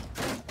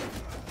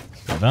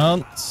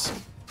 Advance.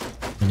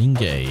 And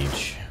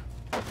engage.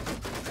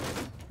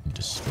 And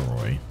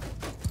destroy.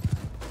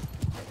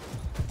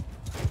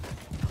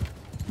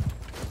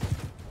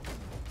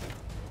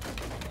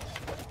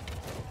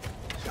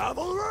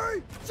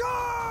 Cavalry,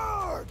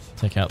 charge!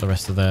 Take out the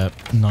rest of their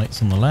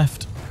knights on the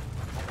left.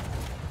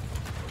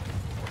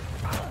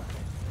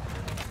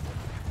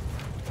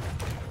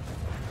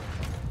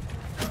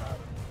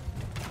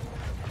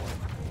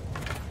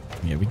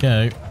 Here we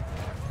go.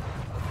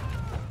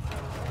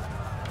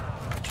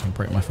 Try and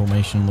break my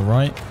formation on the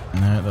right.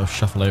 No, they'll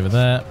shuffle over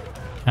there.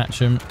 Catch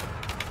them.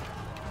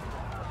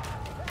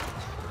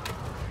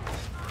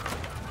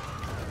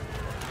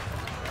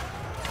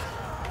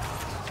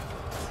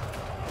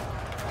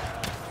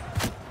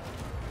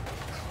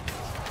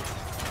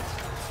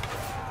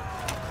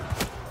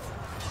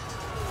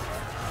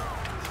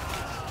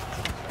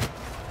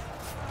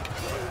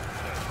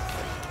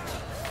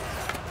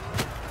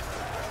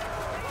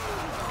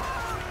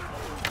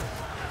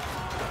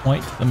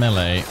 Fight the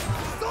melee.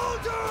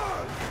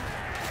 Soldiers!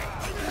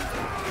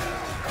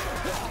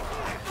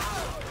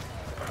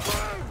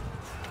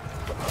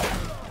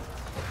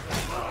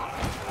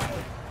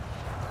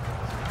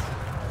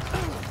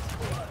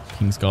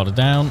 King's Guard are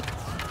down.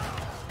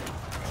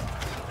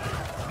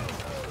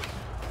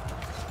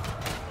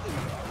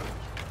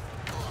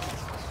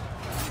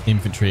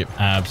 Infantry have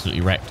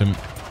absolutely wrecked them.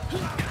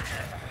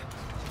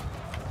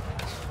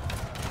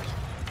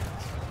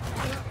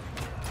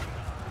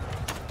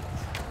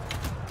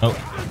 Oh,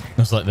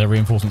 looks like their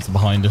reinforcements are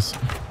behind us.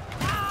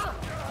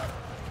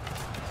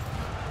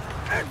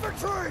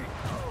 Infantry!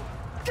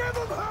 Give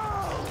them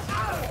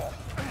hell!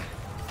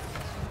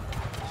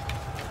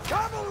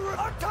 Cavalry,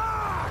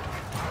 attack!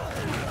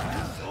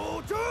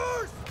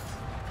 Soldiers!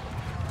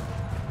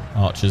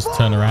 Archers,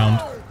 turn around.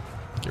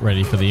 Get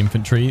ready for the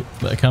infantry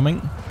that are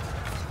coming.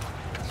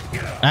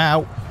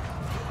 Ow!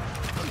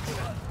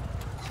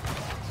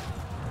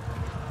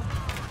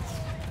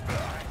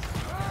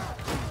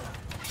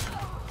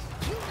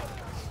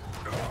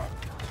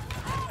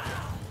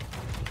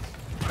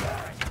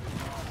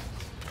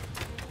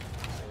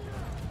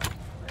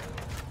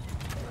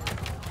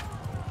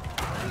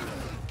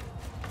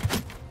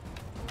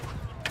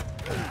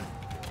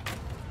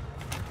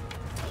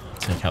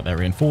 Take out their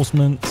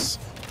reinforcements.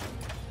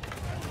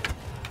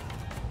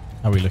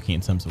 How are we looking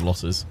in terms of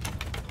losses?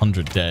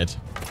 100 dead,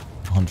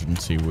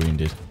 102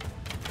 wounded.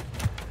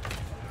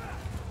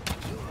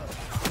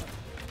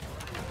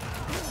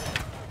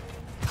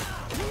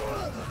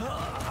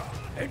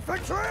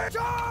 Infantry!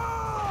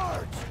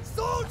 Charge!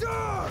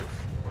 Soldiers!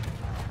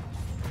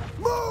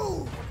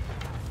 Move!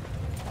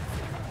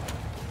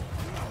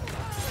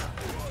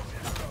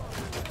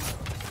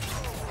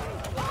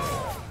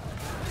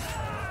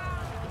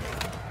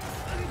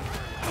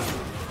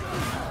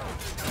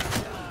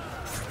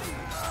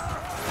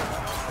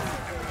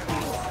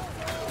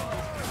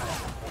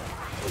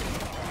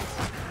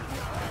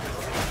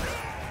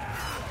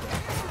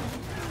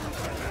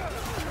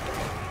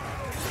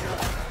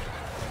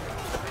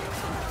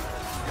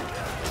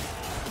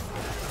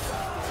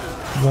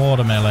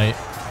 What a melee.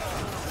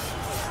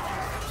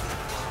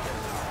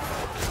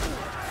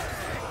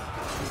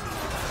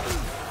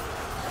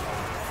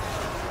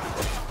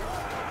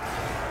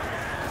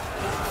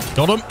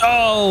 Got him.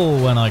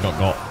 Oh, and I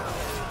got.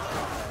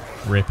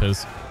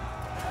 Rippers.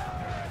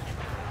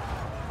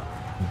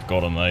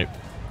 Got him, though.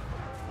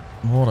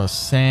 What a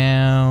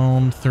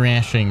sound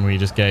thrashing we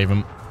just gave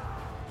him.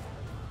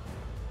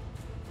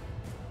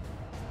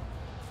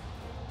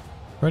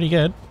 Pretty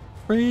good.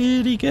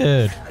 Pretty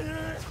good.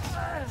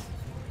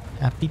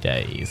 Happy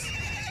days.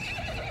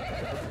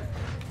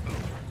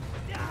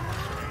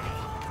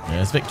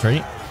 There's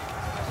victory.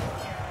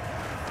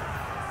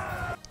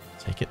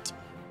 Take it.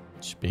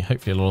 Should be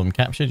hopefully a lot of them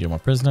captured. You're my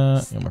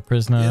prisoner. You're my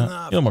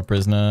prisoner. You're my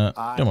prisoner.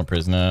 You're my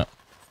prisoner.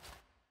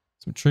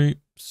 Some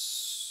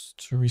troops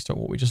to restart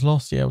what we just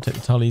lost. Yeah, we'll take the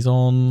Tullys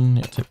on.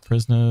 Yeah, take the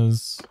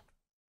prisoners.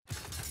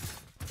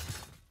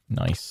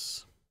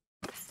 Nice.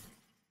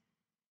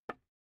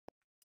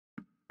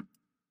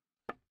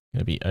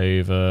 Gonna be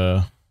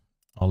over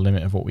our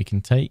limit of what we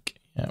can take.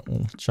 Yeah,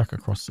 we'll chuck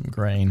across some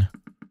grain.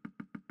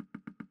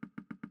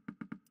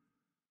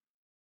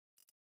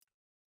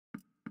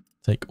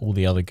 Take all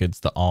the other goods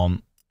that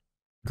aren't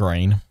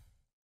grain.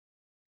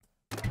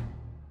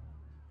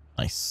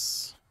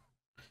 Nice.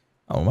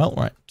 Oh, well,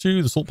 right.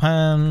 To the salt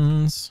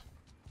pans.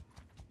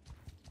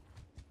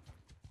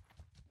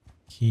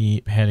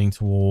 Keep heading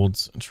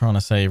towards trying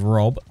to save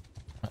Robb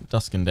at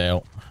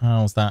Duskendale.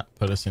 How's that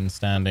put us in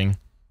standing?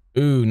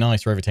 Ooh,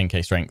 nice. We're over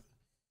 10k strength.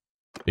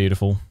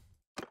 Beautiful.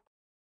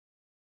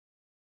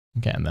 I'm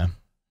getting there.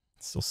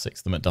 Still 6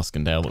 of them at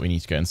Duskendale that we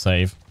need to go and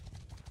save.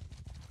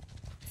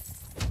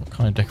 What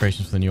kind of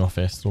decorations for the new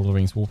office? Lord of the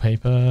Rings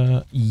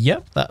wallpaper.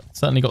 Yep, that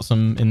certainly got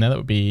some in there. That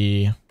would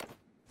be...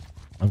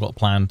 I've got a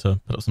plan to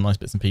put up some nice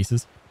bits and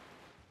pieces.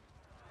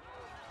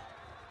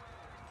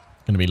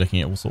 Going to be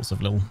looking at all sorts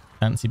of little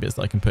fancy bits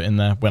that I can put in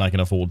there when I can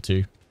afford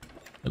to,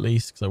 at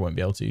least, because I won't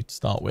be able to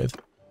start with.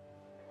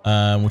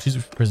 We'll choose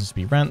which prisoners to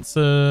be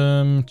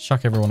ransomed,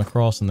 chuck everyone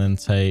across, and then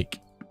take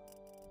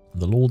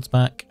the lords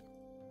back.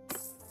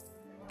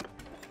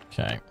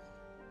 Okay.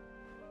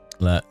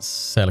 Let's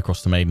sail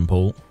across to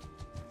Maidenpool.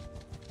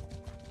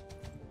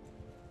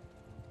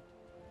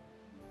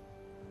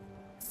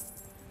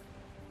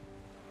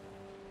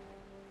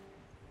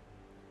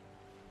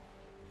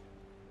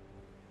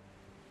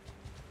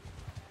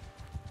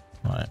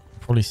 Right,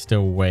 probably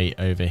still wait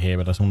over here,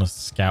 but I just want to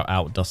scout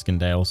out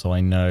Duskendale so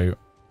I know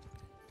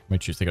my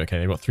troops they got. Okay,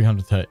 they've got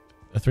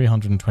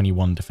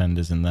 321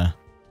 defenders in there.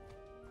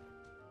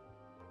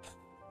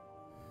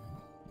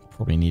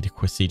 Probably need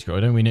a siege go.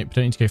 We don't need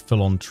to go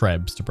full on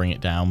Trebs to bring it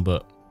down,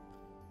 but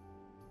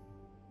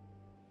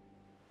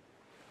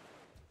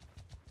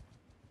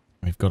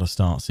we've got to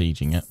start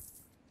sieging it.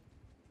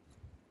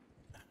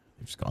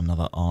 They've just got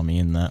another army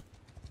in there.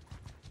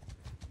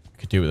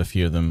 Could do with a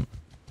few of them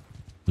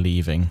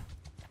leaving.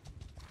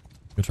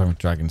 We're trying with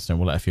Dragonstone.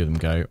 We'll let a few of them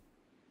go.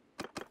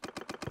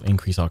 We'll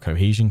increase our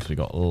cohesion because we've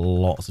got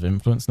lots of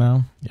influence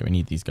now. Yeah, we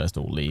need these guys to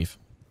all leave.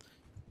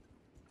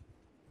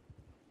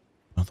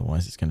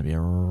 Otherwise, it's going to be a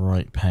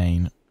right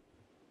pain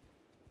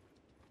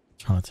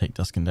trying to take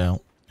Duskendale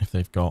if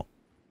they've got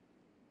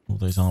all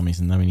those armies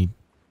in there. We need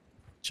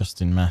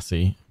Justin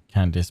Massey,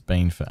 Candice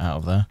Banefoot out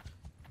of there.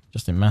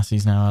 Justin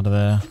Massey's now out of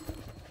there.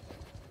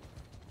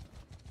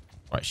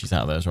 Right, she's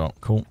out of there as well.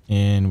 Cool.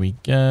 In we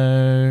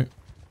go.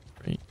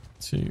 3,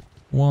 2,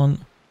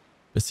 1.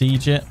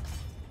 Besiege it.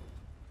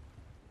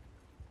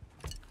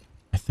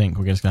 I think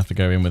we're just going to have to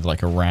go in with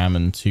like a ram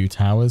and 2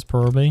 towers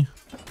probably.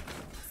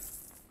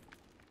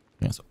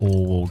 That's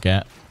all we'll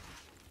get.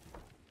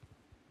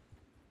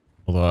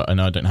 Although I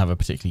know I don't have a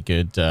particularly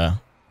good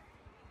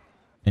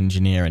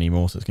engineer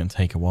anymore, so it's going to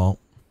take a while.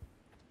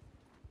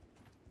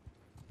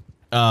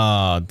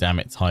 Ah, damn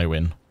it,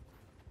 Tywin.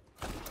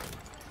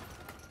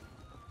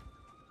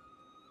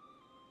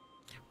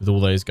 With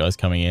all those guys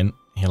coming in,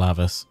 he'll have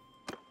us.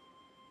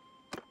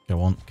 Go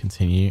on,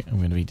 continue. I'm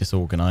going to be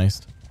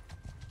disorganized.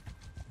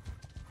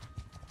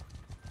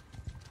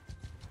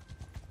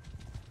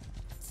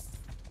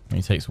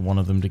 Only takes one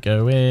of them to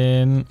go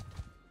in.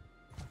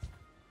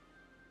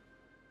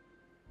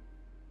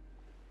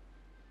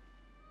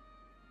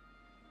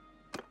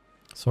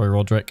 Sorry,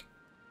 Roderick.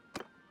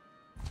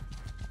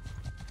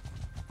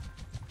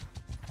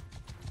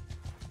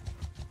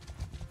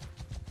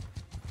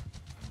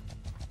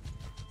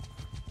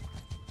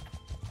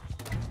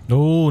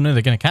 Oh, no,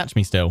 they're going to catch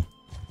me still.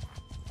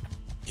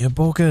 You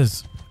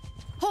boggers.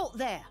 Halt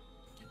there.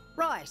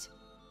 Right.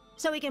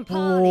 So so we can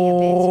parley a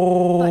bit.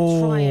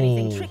 But try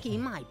anything tricky,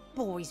 my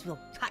boys will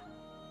cut.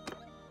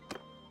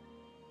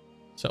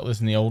 Settle this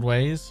in the old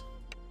ways.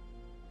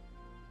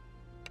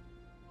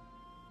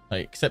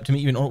 Like, accept him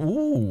even on.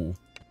 Ooh.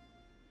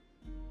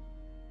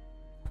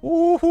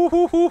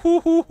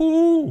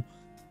 Ooh.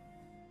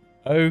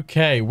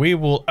 Okay, we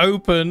will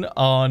open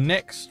our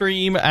next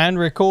stream and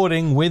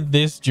recording with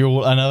this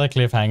duel. Another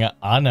cliffhanger,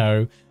 I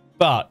know,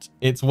 but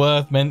it's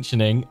worth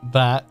mentioning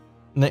that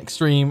next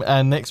stream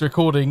and next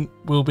recording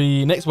will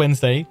be next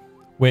Wednesday,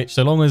 which,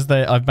 so long as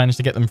I've managed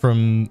to get them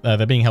from,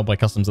 they're being held by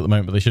customs at the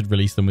moment, but they should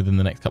release them within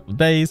the next couple of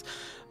days.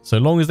 So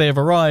long as they have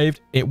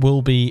arrived, it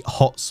will be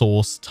hot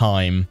sauce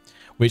time,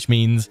 which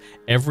means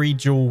every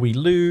duel we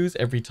lose,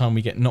 every time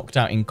we get knocked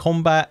out in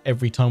combat,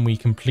 every time we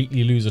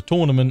completely lose a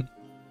tournament,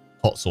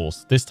 hot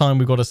sauce. This time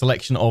we've got a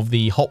selection of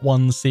the Hot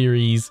Ones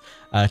series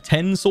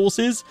 10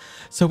 sauces,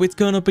 so it's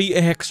gonna be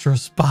extra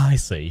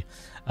spicy.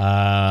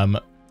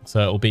 So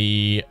it'll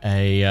be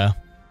a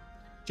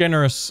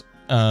generous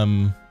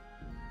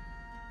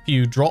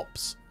few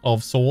drops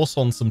of sauce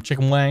on some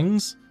chicken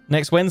wangs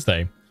next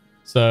Wednesday,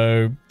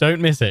 so don't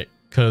miss it,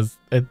 because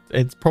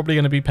it's probably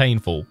going to be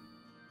painful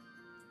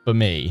for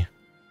me.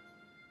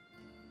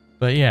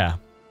 But yeah,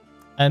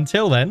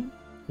 until then,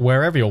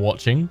 wherever you're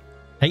watching,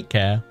 take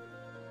care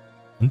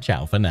and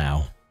ciao for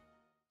now.